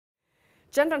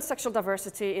Gender and sexual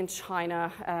diversity in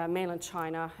China, mainland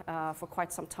China, for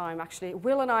quite some time actually.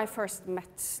 Will and I first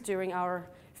met during our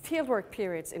fieldwork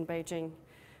periods in Beijing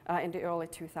in the early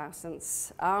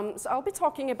 2000s. So I'll be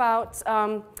talking about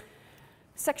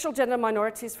sexual gender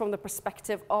minorities from the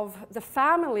perspective of the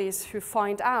families who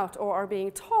find out or are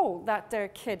being told that their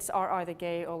kids are either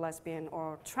gay or lesbian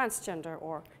or transgender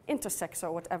or intersex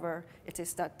or whatever it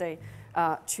is that they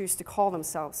choose to call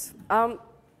themselves.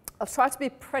 I'll try to be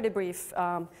pretty brief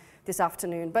this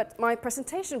afternoon, but my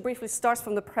presentation briefly starts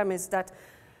from the premise that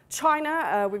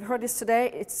China, we've heard this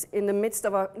today, it's in the midst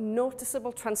of a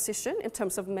noticeable transition in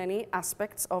terms of many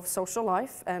aspects of social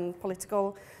life and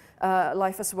political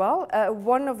life as well,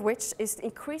 one of which is the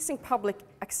increasing public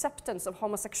acceptance of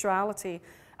homosexuality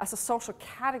as a social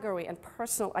category and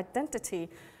personal identity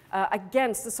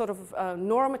against the sort of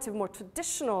normative, more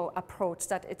traditional approach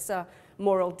that it's a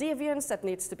moral deviance that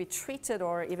needs to be treated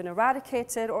or even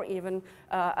eradicated, or even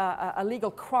a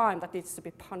legal crime that needs to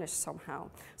be punished somehow.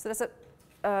 So there's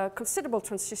a considerable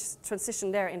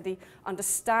transition there in the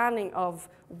understanding of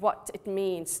what it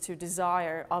means to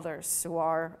desire others who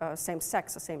are same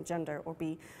sex or same gender, or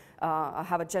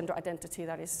have a gender identity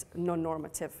that is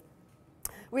non-normative.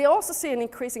 We also see an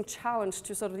increasing challenge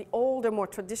to sort of the older, more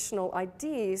traditional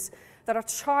ideas that a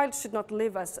child should not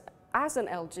live as an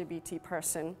LGBT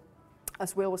person,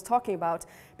 as Will was talking about,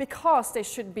 because they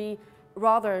should be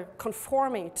rather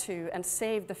conforming to and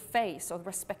save the face or the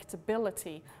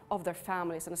respectability of their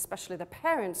families, and especially the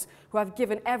parents who have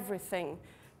given everything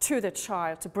to the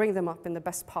child to bring them up in the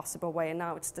best possible way. And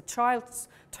now it's the child's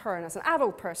turn as an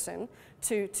adult person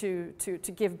to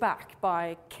give back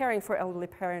by caring for elderly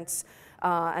parents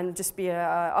and just be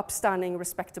an upstanding,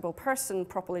 respectable person,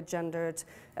 properly gendered,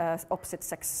 opposite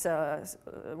sex,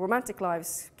 romantic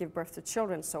lives, give birth to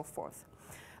children, and so forth.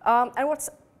 And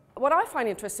what I find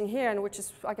interesting here, and which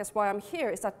is, I guess, why I'm here,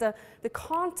 is that the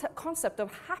concept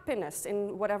of happiness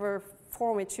in whatever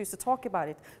form we choose to talk about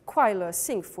it, 快乐,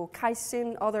 幸福, 开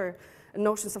心, other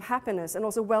notions of happiness, and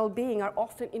also well-being are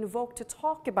often invoked to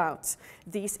talk about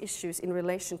these issues in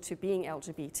relation to being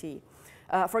LGBT.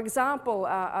 For example,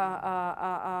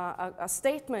 a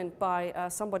statement by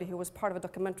somebody who was part of a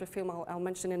documentary film I'll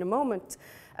mention in a moment,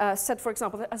 said, for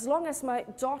example, that as long as my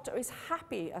daughter is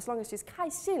happy, as long as she's 开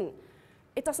心,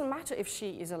 it doesn't matter if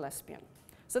she is a lesbian.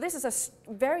 So this is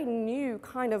a very new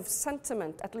kind of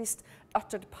sentiment, at least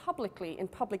uttered publicly in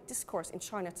public discourse in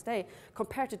China today,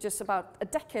 compared to just about a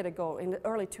decade ago in the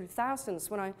early 2000s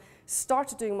when I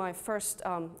started doing my first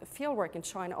fieldwork in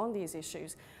China on these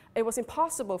issues. It was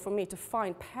impossible for me to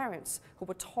find parents who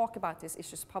would talk about these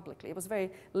issues publicly. It was very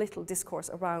little discourse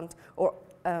around, or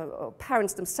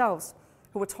parents themselves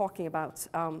who were talking about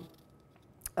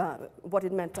what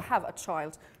it meant to have a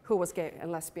child who was gay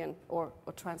and lesbian or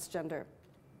transgender.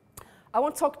 I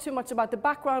won't talk too much about the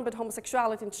background, but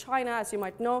homosexuality in China, as you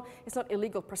might know, is not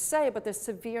illegal per se, but there's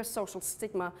severe social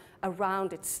stigma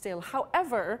around it still.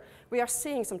 However, we are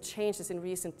seeing some changes in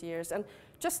recent years. And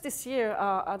just this year,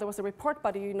 there was a report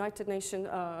by the United Nations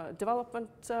Development,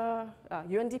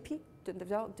 UNDP,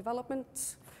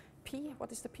 Development P,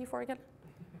 what is the P for again?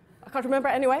 I can't remember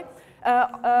anyway,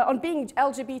 on being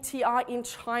LGBTI in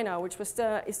China, which was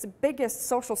is the biggest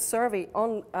social survey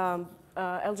on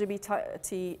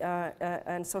LGBT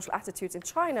and social attitudes in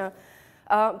China,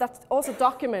 that also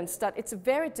documents that it's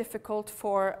very difficult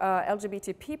for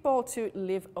LGBT people to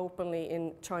live openly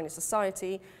in Chinese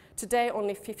society. Today,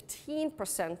 only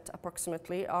 15%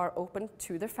 approximately are open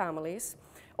to their families.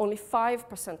 Only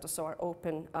 5% or so are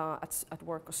open at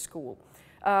work or school.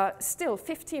 Still,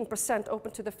 15%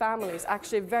 open to the family is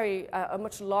actually a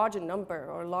much larger number,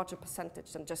 or a larger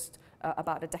percentage than just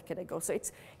about a decade ago. So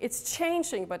it's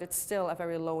changing, but it's still a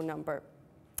very low number.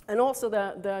 And also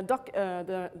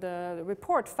the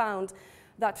report found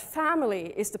that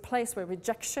family is the place where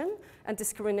rejection and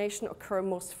discrimination occur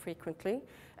most frequently,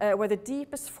 where the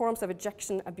deepest forms of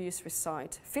rejection and abuse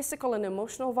reside. Physical and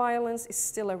emotional violence is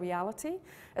still a reality,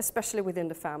 especially within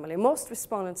the family. Most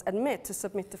respondents admit to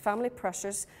submit to family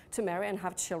pressures to marry and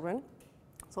have children.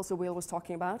 It's also Will was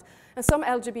talking about. And some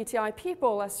LGBTI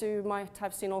people, as you might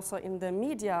have seen also in the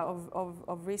media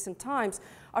of recent times,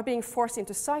 are being forced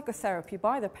into psychotherapy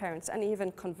by their parents, and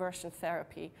even conversion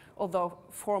therapy, although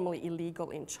formally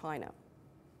illegal in China.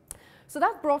 So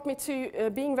that brought me to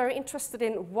being very interested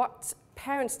in what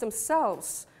parents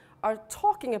themselves are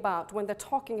talking about when they're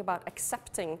talking about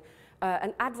accepting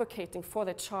and advocating for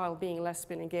their child being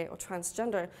lesbian and gay or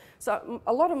transgender. So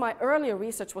a lot of my earlier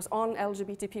research was on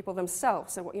LGBT people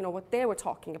themselves and what they were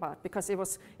talking about, because it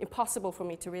was impossible for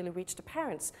me to really reach the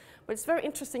parents. But it's very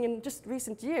interesting in just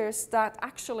recent years that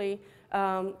actually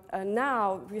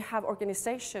now we have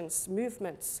organizations,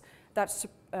 movements that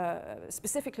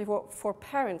specifically for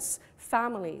parents,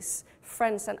 families,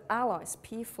 friends and allies,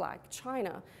 PFLAG,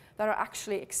 China, that are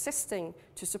actually existing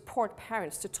to support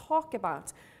parents, to talk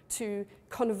about, to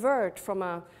convert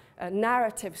from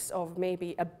narratives of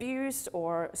maybe abuse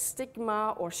or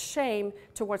stigma or shame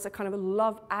towards a kind of a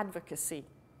love advocacy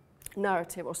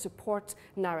narrative or support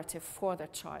narrative for their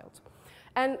child.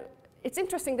 And it's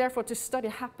interesting, therefore, to study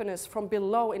happiness from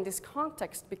below in this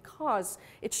context, because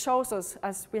it shows us,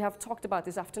 as we have talked about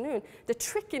this afternoon, the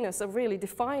trickiness of really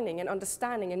defining and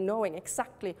understanding and knowing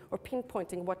exactly or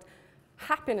pinpointing what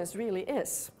happiness really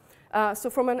is. So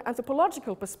from an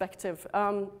anthropological perspective,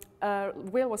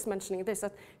 Will was mentioning this,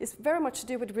 that it's very much to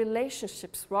do with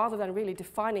relationships rather than really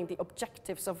defining the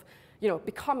objectives of, you know,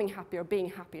 becoming happy or being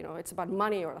happy. You know, it's about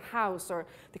money or the house or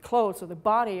the clothes or the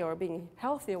body or being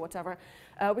healthy or whatever.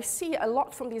 We see a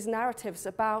lot from these narratives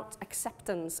about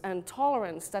acceptance and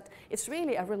tolerance that it's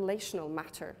really a relational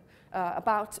matter,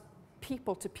 about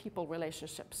people-to-people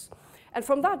relationships. And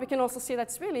from that, we can also see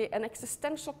that's really an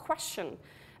existential question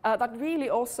that really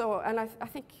also, and I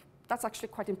think that's actually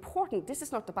quite important. This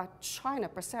is not about China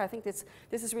per se. I think this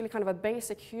is really kind of a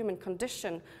basic human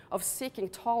condition of seeking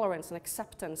tolerance and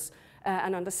acceptance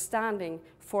and understanding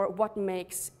for what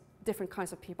makes different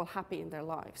kinds of people happy in their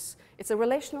lives. It's a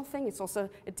relational thing. It's also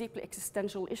a deeply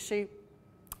existential issue.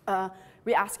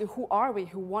 We're asking, who are we,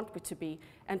 who want we to be?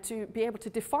 And to be able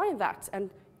to define that and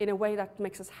in a way that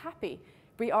makes us happy,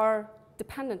 we are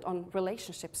dependent on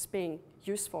relationships being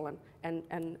useful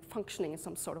and functioning in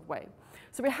some sort of way.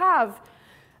 So we have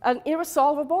an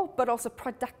irresolvable but also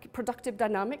productive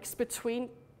dynamics between,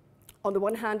 on the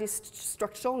one hand, these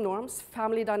structural norms,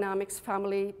 family dynamics,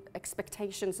 family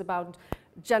expectations about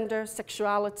gender,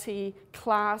 sexuality,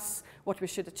 class, what we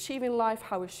should achieve in life,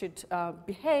 how we should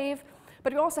behave.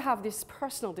 But we also have these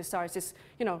personal desires, this,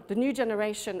 you know, the new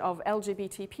generation of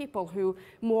LGBT people who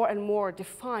more and more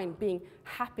define being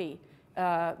happy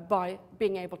by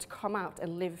being able to come out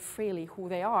and live freely who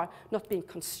they are, not being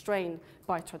constrained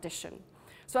by tradition.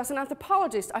 So as an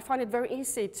anthropologist, I find it very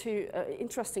easy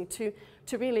interesting to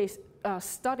really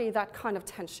study that kind of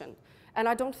tension. And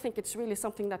I don't think it's really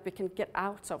something that we can get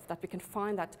out of, that we can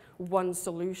find that one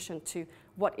solution to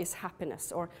what is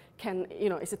happiness, or can, you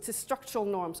know, is it the structural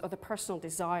norms or the personal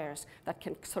desires that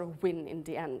can sort of win in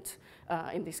the end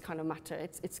in this kind of matter.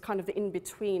 It's kind of the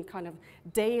in-between, kind of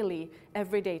daily,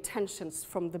 everyday tensions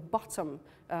from the bottom,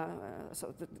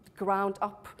 so the ground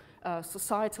up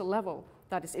societal level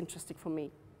that is interesting for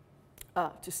me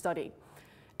to study.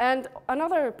 And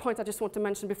another point I just want to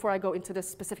mention before I go into the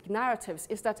specific narratives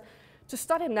is that to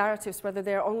study narratives, whether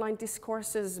they're online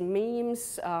discourses,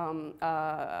 memes,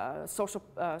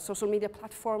 social media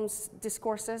platforms,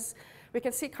 discourses, we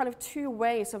can see kind of two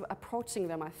ways of approaching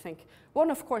them, I think. One,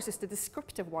 of course, is the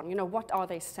descriptive one. You know, what are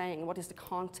they saying? What is the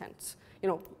content? You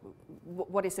know,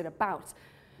 what is it about?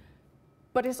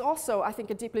 But it's also, I think,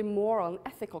 a deeply moral and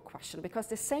ethical question, because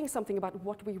they're saying something about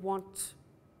what we want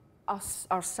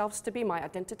ourselves to be, my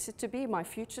identity to be, my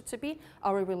future to be,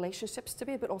 our relationships to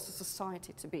be, but also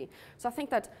society to be. So I think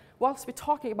that whilst we're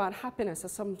talking about happiness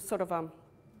as some sort of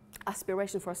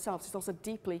aspiration for ourselves, it's also a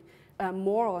deeply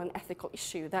moral and ethical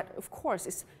issue that, of course,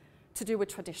 is to do with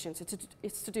traditions.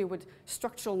 It's to do with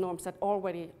structural norms that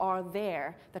already are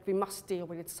there, that we must deal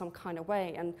with in some kind of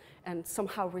way and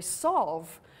somehow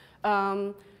resolve.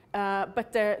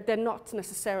 But they're not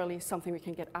necessarily something we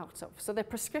can get out of. So they're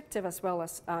prescriptive as well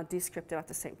as descriptive at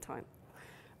the same time.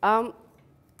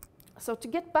 So to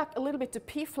get back a little bit to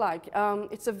PFLAG,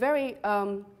 it's a very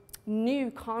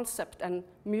new concept and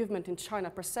movement in China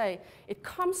per se. It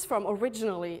comes from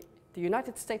originally the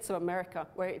United States of America,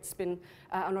 where it's been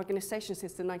an organization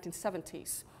since the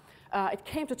 1970s. It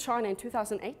came to China in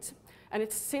 2008, and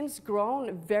it's since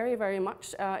grown very, very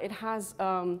much. It has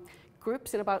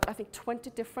groups in about, I think, 20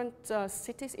 different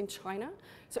cities in China.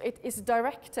 So it is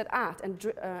directed at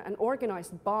and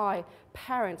organized by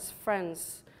parents,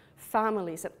 friends,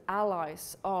 families, and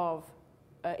allies of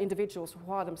individuals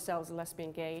who are themselves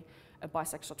lesbian, gay,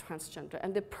 bisexual, transgender.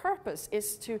 And the purpose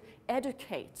is to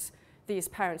educate these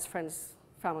parents, friends,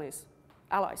 families,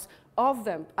 allies of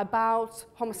them about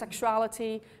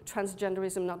homosexuality,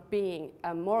 transgenderism not being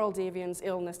a moral deviance,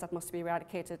 illness that must be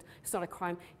eradicated. It's not a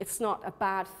crime. It's not a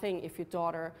bad thing if your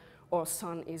daughter or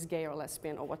son is gay or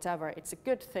lesbian or whatever. It's a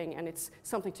good thing, and it's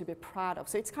something to be proud of.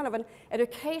 So it's kind of an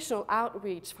educational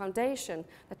outreach foundation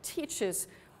that teaches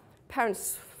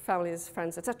parents, families,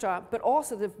 friends, etc., but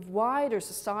also the wider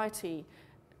society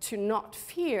to not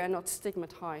fear and not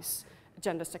stigmatize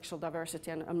gender, sexual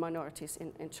diversity and minorities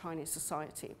in Chinese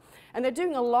society. And they're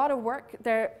doing a lot of work.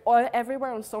 They're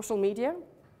everywhere on social media.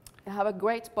 They have a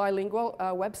great bilingual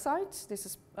website. This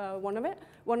is one of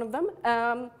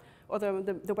them. Or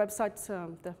the website,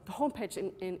 the homepage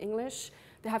in English.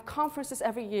 They have conferences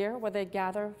every year where they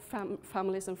gather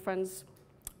families and friends,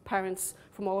 parents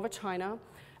from all over China,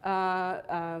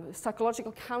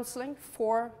 psychological counseling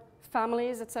for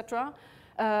families, etc.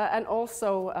 And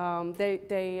also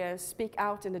they speak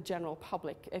out in the general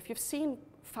public. If you've seen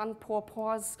Fan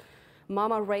Popo's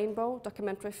Mama Rainbow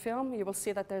documentary film, you will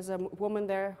see that there's a woman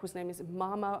there whose name is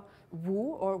Mama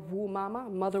Wu, or Wu Mama,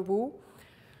 Mother Wu,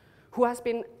 who has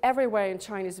been everywhere in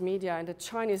Chinese media, in the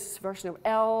Chinese version of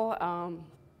Elle,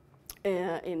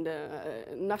 in the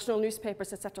national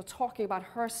newspapers, etc., talking about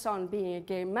her son being a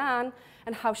gay man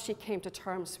and how she came to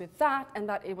terms with that and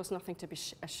that it was nothing to be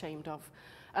ashamed of.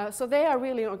 So they are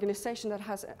really an organization that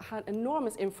has had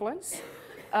enormous influence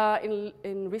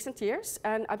in recent years,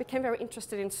 and I became very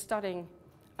interested in studying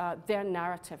their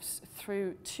narratives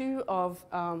through two of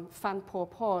Fan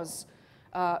Popo's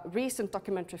recent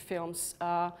documentary films.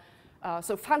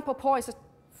 So Fan Popo is a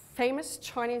famous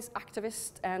Chinese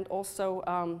activist and also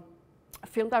a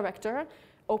film director,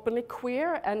 openly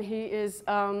queer, and he is,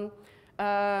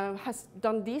 has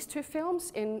done these two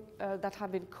films that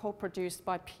have been co-produced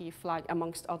by PFLAG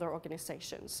amongst other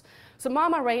organizations. So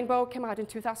Mama Rainbow came out in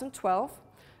 2012.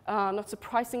 Not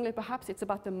surprisingly, perhaps, it's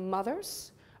about the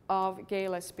mothers of gay,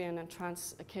 lesbian, and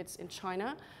trans kids in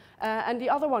China. And the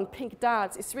other one, Pink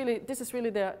Dads, this is really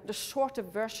the shorter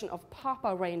version of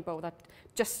Papa Rainbow that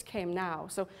just came now.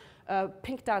 So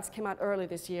Pink Dads came out early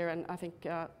this year, and I think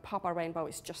Papa Rainbow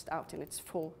is just out in its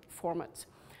full format.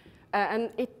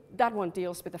 And that one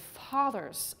deals with the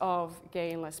fathers of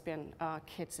gay and lesbian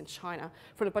kids in China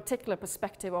from a particular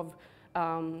perspective of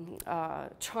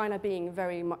China being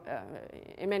very,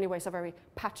 in many ways, a very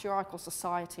patriarchal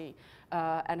society,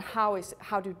 and how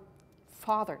do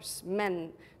fathers,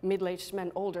 men, middle-aged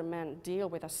men, older men, deal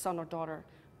with a son or daughter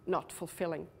not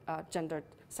fulfilling gendered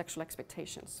sexual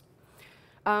expectations.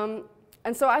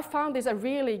 And so I found this a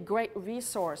really great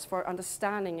resource for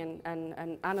understanding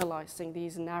and analyzing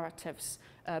these narratives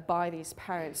by these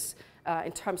parents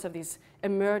in terms of these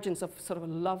emergence of sort of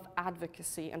love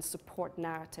advocacy and support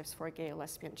narratives for a gay or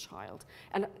lesbian child,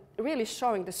 and really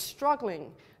showing the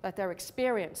struggling that they're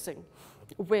experiencing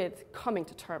with coming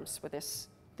to terms with this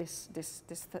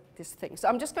thing. So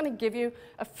I'm just going to give you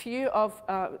a few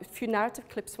narrative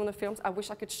clips from the films. I wish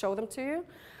I could show them to you,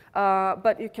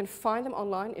 but you can find them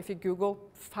online if you Google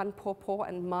Fan Popo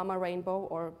and Mama Rainbow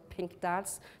or Pink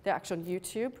Dads. They're actually on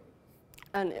YouTube,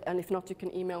 and if not, you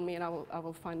can email me and I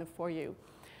will find them for you.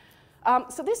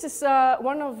 So this is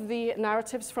one of the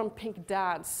narratives from Pink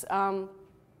Dads,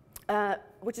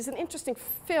 which is an interesting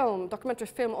film, documentary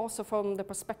film, also from the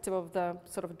perspective of the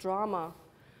sort of drama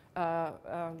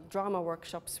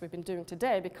workshops we've been doing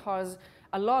today, because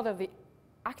a lot of the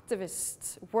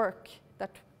activist work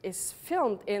that is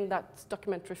filmed in that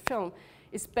documentary film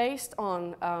is based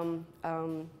on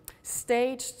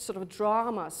staged sort of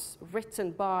dramas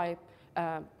written by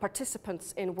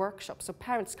participants in workshops. So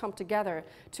parents come together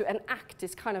to enact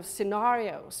these kind of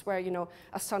scenarios where, you know,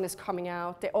 a son is coming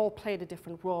out. They all play the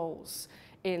different roles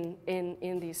in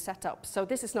these setups. So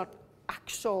this is not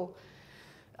actual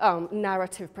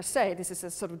narrative per se. This is a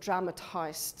sort of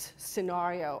dramatized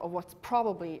scenario of what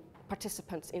probably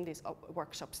participants in these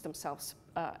workshops themselves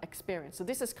experience. So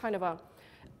this is kind of an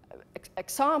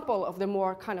example of the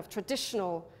more kind of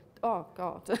traditional, oh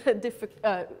God,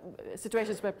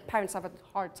 situations where parents have a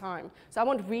hard time. So I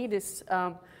won't read this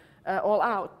all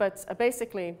out, but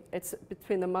basically it's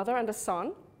between the mother and the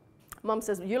son. Mom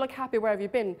says, "You look happy, where have you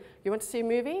been? You went to see a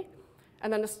movie?"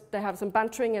 And then they have some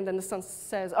bantering, and then the son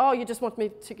says, "Oh, you just want me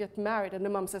to get married?" And the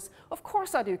mom says, "Of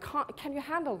course I do. Can you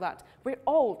handle that? We're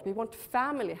old. We want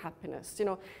family happiness. You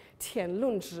know, 天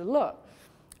伦之乐.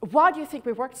 Why do you think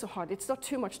we worked so hard? It's not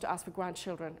too much to ask for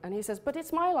grandchildren." And he says, "But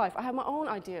it's my life. I have my own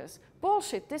ideas."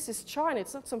 "Bullshit. This is China.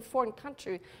 It's not some foreign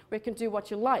country where you can do what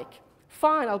you like."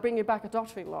 "Fine, I'll bring you back a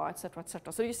daughter-in-law," etc.,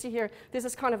 etc. So you see here, this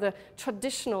is kind of the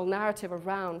traditional narrative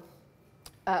around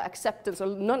acceptance or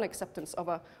non-acceptance of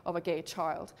a gay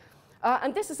child.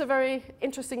 And this is a very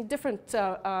interesting, different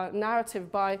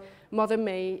narrative by Mother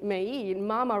Mei,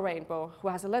 Mama Rainbow, who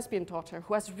has a lesbian daughter,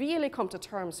 who has really come to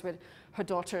terms with her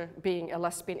daughter being a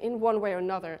lesbian in one way or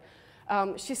another.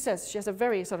 She says she has a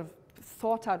very sort of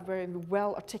thought-out, very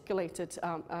well-articulated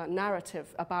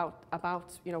narrative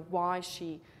about you know, why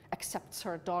she accepts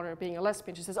her daughter being a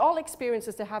lesbian. She says all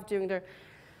experiences they have during their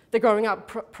the growing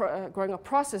up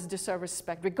process deserve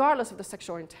respect, regardless of the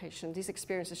sexual orientation. These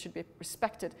experiences should be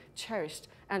respected, cherished,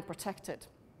 and protected.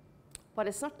 But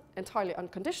it's not entirely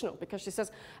unconditional, because she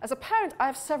says, as a parent, I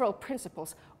have several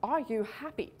principles. Are you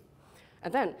happy?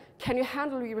 And then, can you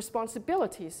handle your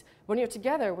responsibilities? When you're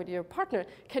together with your partner,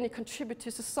 can you contribute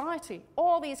to society?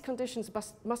 All these conditions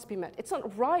must be met. It's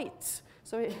not right.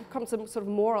 So it comes some sort of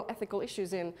moral, ethical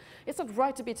issues in. It's not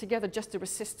right to be together just to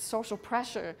resist social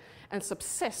pressure and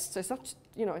subsist. So it's not,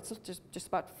 it's not just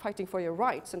about fighting for your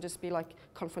rights and just be like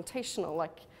confrontational,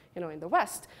 like, in the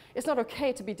West. It's not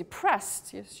okay to be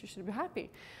depressed. Yes, you should be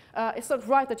happy. It's not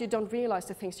right that you don't realize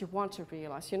the things you want to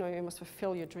realize. You must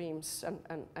fulfill your dreams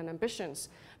and ambitions.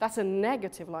 That's a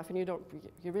negative life, and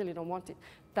you really don't want it.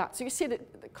 So you see the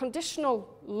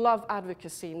conditional love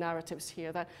advocacy narratives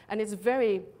here, and it's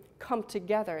very come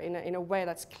together in a way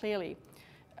that's clearly,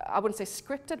 I wouldn't say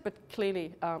scripted, but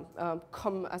clearly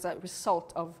come as a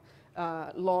result of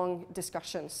long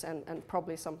discussions and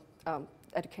probably some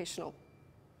educational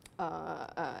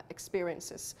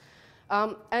experiences.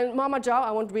 And Mama Zhao,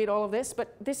 I won't read all of this,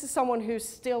 but this is someone who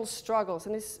still struggles,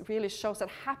 and this really shows that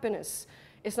happiness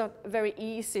is not a very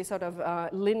easy sort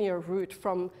of linear route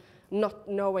from not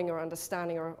knowing or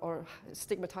understanding or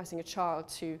stigmatizing a child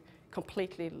to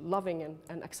completely loving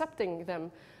and accepting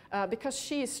them, because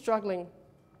she is struggling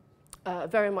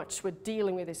very much with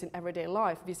dealing with this in everyday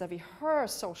life vis-a-vis her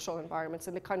social environments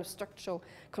and the kind of structural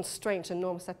constraints and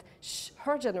norms that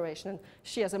her generation and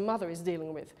she as a mother is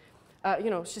dealing with.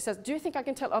 She says, do you think I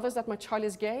can tell others that my child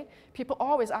is gay? People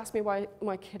always ask me why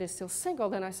my kid is still single.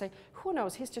 Then I say, who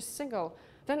knows, he's just single.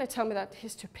 Then they tell me that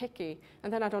he's too picky,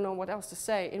 and then I don't know what else to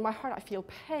say. In my heart, I feel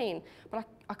pain, but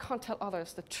I can't tell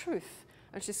others the truth.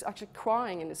 And she's actually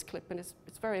crying in this clip, and it's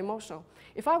very emotional.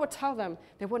 If I would tell them,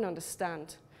 they wouldn't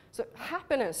understand. So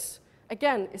happiness,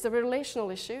 again, is a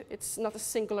relational issue. It's not a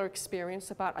singular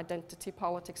experience about identity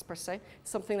politics per se.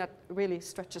 It's something that really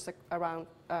stretches around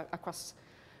across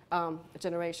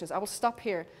generations. I will stop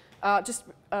here. Just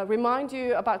remind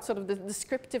you about sort of the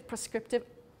descriptive, prescriptive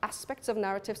aspects of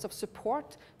narratives of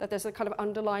support, that there's a kind of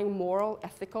underlying moral,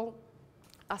 ethical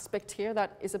aspect here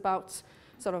that is about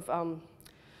sort of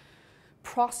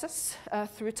process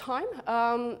through time.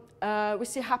 We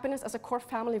see happiness as a core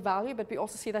family value, but we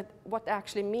also see that what they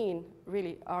actually mean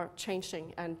really are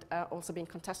changing and also being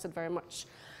contested very much.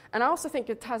 And I also think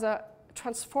it has a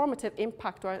transformative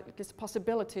impact, or at least a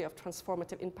possibility of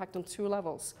transformative impact on two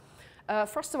levels.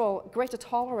 First of all, greater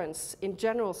tolerance in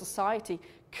general society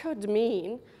could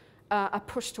mean a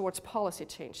push towards policy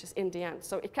changes in the end.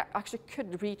 So it actually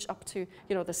could reach up to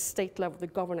the state level, the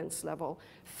governance level,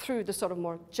 through the sort of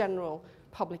more general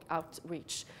public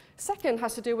outreach. Second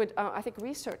has to do with, I think,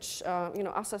 research.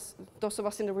 Those of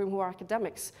us in the room who are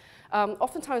academics,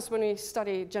 oftentimes when we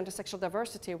study gender sexual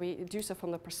diversity, we do so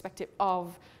from the perspective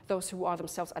of those who are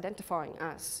themselves identifying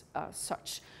as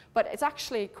such. But it's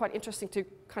actually quite interesting to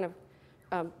kind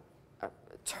of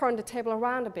turn the table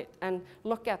around a bit and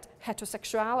look at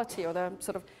heterosexuality, or the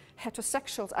sort of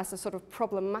heterosexuals as a sort of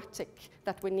problematic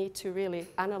that we need to really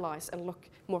analyze and look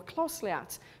more closely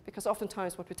at, because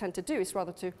oftentimes what we tend to do is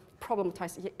rather to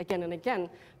problematize again and again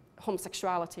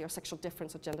homosexuality or sexual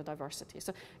difference or gender diversity.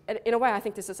 So in a way, I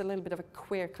think this is a little bit of a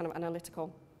queer kind of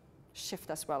analytical shift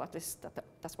as well. At least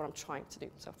that's what I'm trying to do.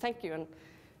 So thank you, and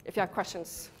if you have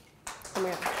questions, come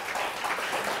here.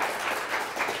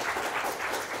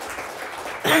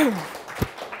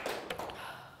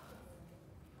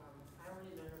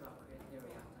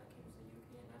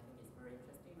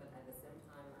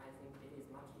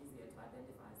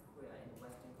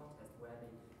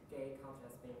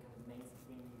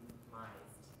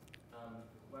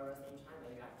 Whereas in China,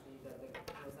 you actually, the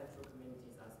homosexual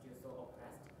communities are still so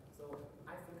oppressed. So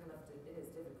I think kind of it is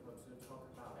difficult to talk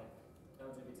about like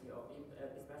LGBT or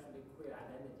especially queer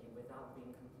identity without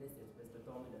being complicit with the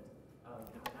dominant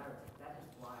narrative. That is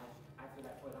why I feel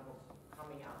like, for example,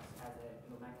 coming out as a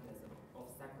mechanism of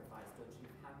sacrifice to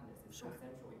achieve happiness is so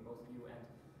central in both you and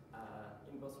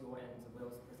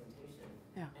Will's presentation,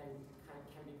 and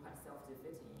can be quite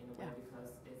self-defeating in a way,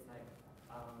 because it's like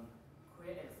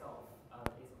queer itself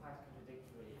is quite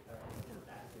contradictory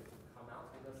that you come out,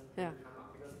 because queer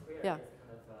is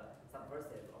kind of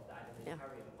subversive of the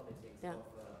identitarian politics of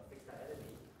fixed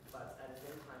identity, but at the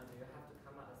same time you have to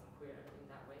come out as queer in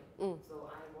that way. So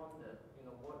I wonder,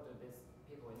 what do these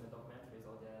people in the documentaries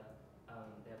or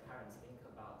their parents think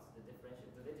about the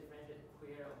differentiation? Do they differentiate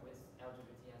queer with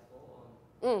LGBT as well?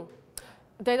 Or?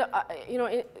 They don't,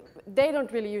 they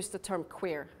don't really use the term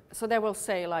queer. so they will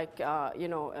say like, you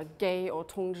know, a gay or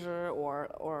tongzhi,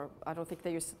 or I don't think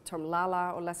they use the term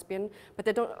lala or lesbian, but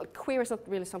they don't, queer is not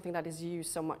really something that is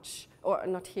used so much, or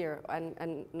not here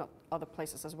and not other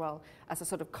places as well, as a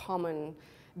sort of common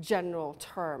general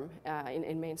term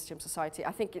in mainstream society.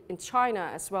 I think in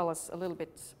China, as well as a little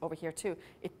bit over here too,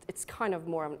 it's kind of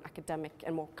more of an academic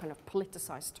and more kind of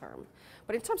politicized term.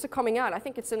 But in terms of coming out, I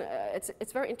think it's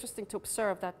very interesting to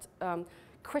observe that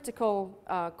critical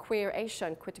queer Asia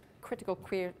and critical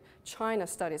queer China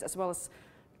studies, as well as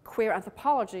queer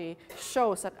anthropology,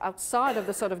 shows that outside of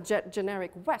the sort of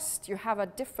generic West, you have a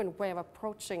different way of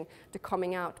approaching the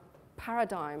coming out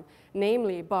paradigm,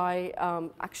 namely by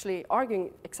actually arguing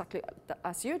exactly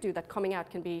as you do, that coming out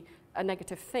can be a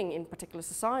negative thing in particular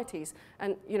societies.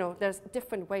 And you know, there's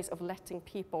different ways of letting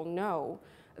people know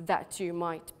that you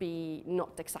might be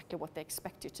not exactly what they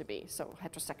expect you to be, so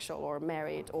heterosexual or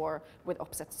married or with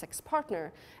opposite sex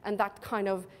partner. And that kind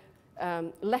of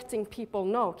letting people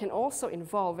know can also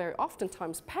involve very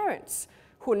oftentimes parents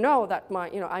who know that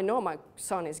I know my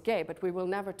son is gay, but we will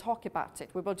never talk about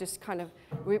it. We will just kind of,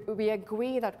 we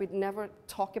agree that we'd never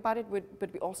talk about it,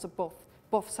 but we also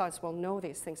both sides will know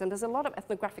these things. And there's a lot of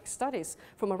ethnographic studies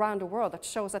from around the world that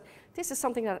shows that this is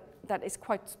something that is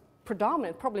quite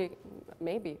predominant, probably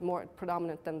maybe more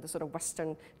predominant than the sort of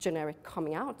Western generic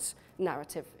coming out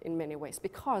narrative in many ways.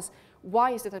 Because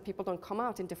why is it that people don't come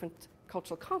out in different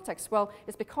cultural contexts? Well,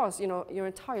 it's because, you know, your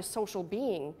entire social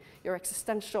being, your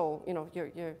existential, you know,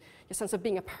 your sense of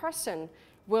being a person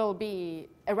will be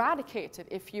eradicated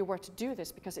if you were to do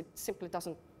this, because it simply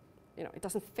doesn't, you know, it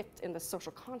doesn't fit in the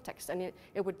social context, and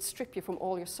it would strip you from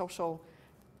all your social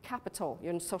capital,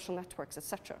 your social networks,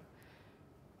 etc.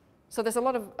 So there's a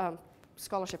lot of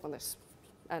scholarship on this,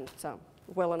 and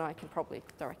Will and I can probably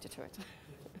direct you to it.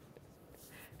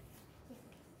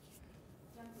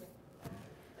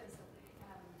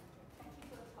 Thank you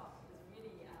for the talk. It was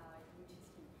really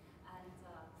interesting. And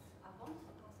I want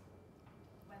to ask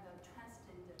whether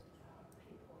transgender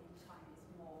people in China is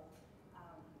more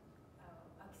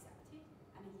accepted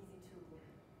and easy to,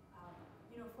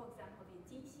 you know, for example, the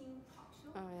Jinxing talk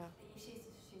show. Oh, yeah. She's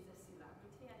a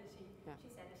celebrity, and she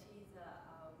said she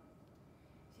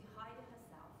hired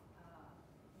herself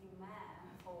in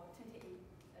man for 20 years.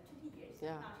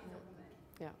 Yeah. Now she's a woman.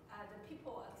 Yeah. The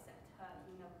people accept her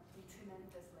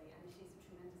tremendously, and she's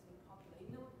tremendously popular.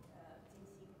 You know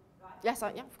Jinxing, right? Yes,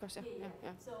 yeah, of course,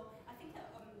 yeah. So I think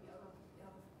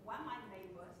one of my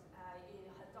neighbors,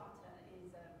 her daughter is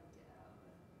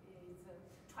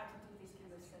trying to do this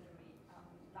kind of surgery,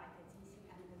 like a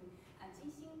Jinxing, and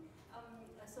Jinxing.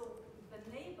 So the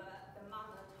neighbor, the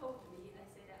mother, told me, I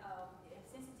said,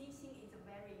 since Jinxing is a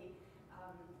very,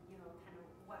 you know, kind of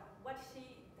what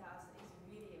she does is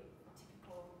really a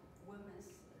typical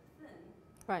woman's thing.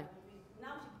 Right.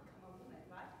 Now she become a woman,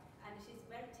 right? And she's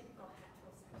very typical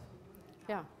heterosexual woman.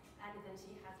 Right? Yeah. And then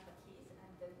she has the kids,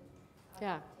 and then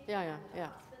Yeah. husband, and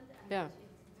Yeah. then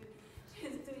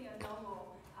she's doing a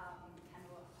normal kind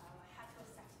of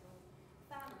heterosexual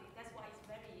family. That's why it's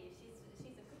very, she's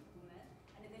a good woman,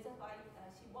 and that's why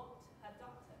she wants her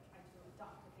daughter try to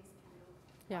adopt this kind of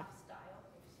lifestyle.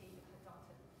 If her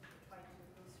daughter try to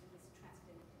go through this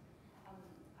transgender kind of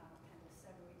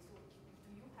surgery. So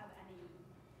do you have any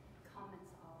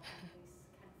comments on this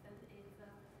kind of thing? If it's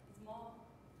more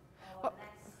or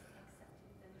less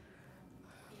accepted than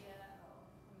queer or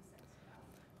homosexual?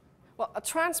 Well,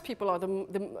 trans people are the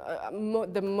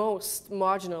most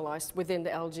marginalized within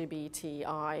the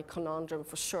LGBTI conundrum,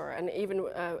 for sure. And even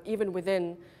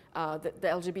within the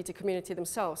LGBT community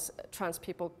themselves, trans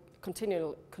people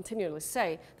continually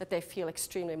say that they feel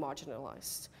extremely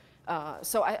marginalized.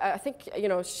 So I think, you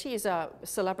know, she's a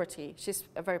celebrity. She's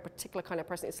a very particular kind of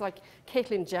person. It's like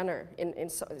Caitlyn Jenner in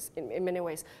many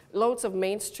ways. Loads of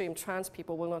mainstream trans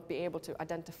people will not be able to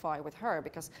identify with her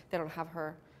because they don't have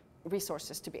her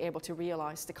resources to be able to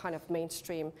realize the kind of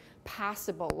mainstream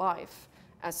passable life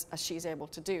as she's able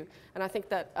to do. And I think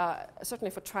that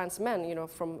certainly for trans men, you know,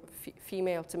 from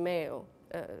female to male,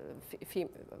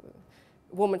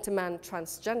 woman to man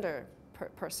transgender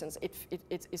persons,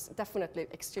 it is definitely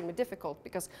extremely difficult,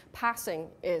 because passing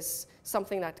is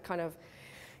something that kind of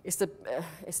is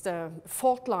the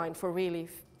fault line for really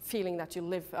feeling that you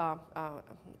live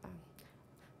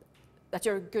that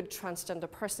you're a good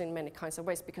transgender person in many kinds of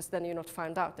ways, because then you're not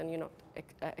found out and you're not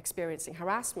experiencing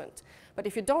harassment. But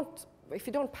if you don't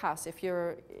pass, you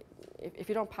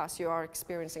are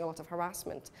experiencing a lot of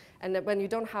harassment. And that when you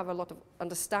don't have a lot of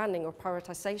understanding or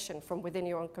prioritization from within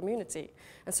your own community,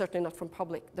 and certainly not from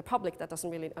the public that doesn't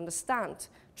really understand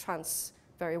trans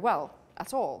very well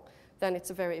at all, then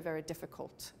it's a very, very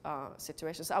difficult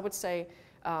situation. So I would say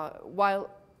While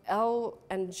L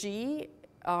and G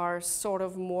are sort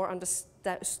of more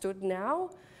understood now,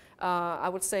 I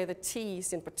would say the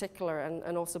Ts in particular,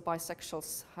 and also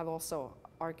bisexuals have also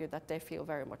argued that they feel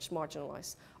very much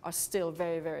marginalized, are still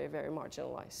very, very, very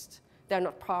marginalized. They're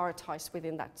not prioritized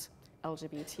within that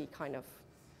LGBT kind of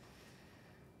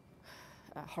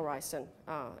horizon.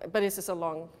 But this is a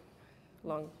long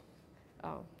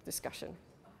discussion.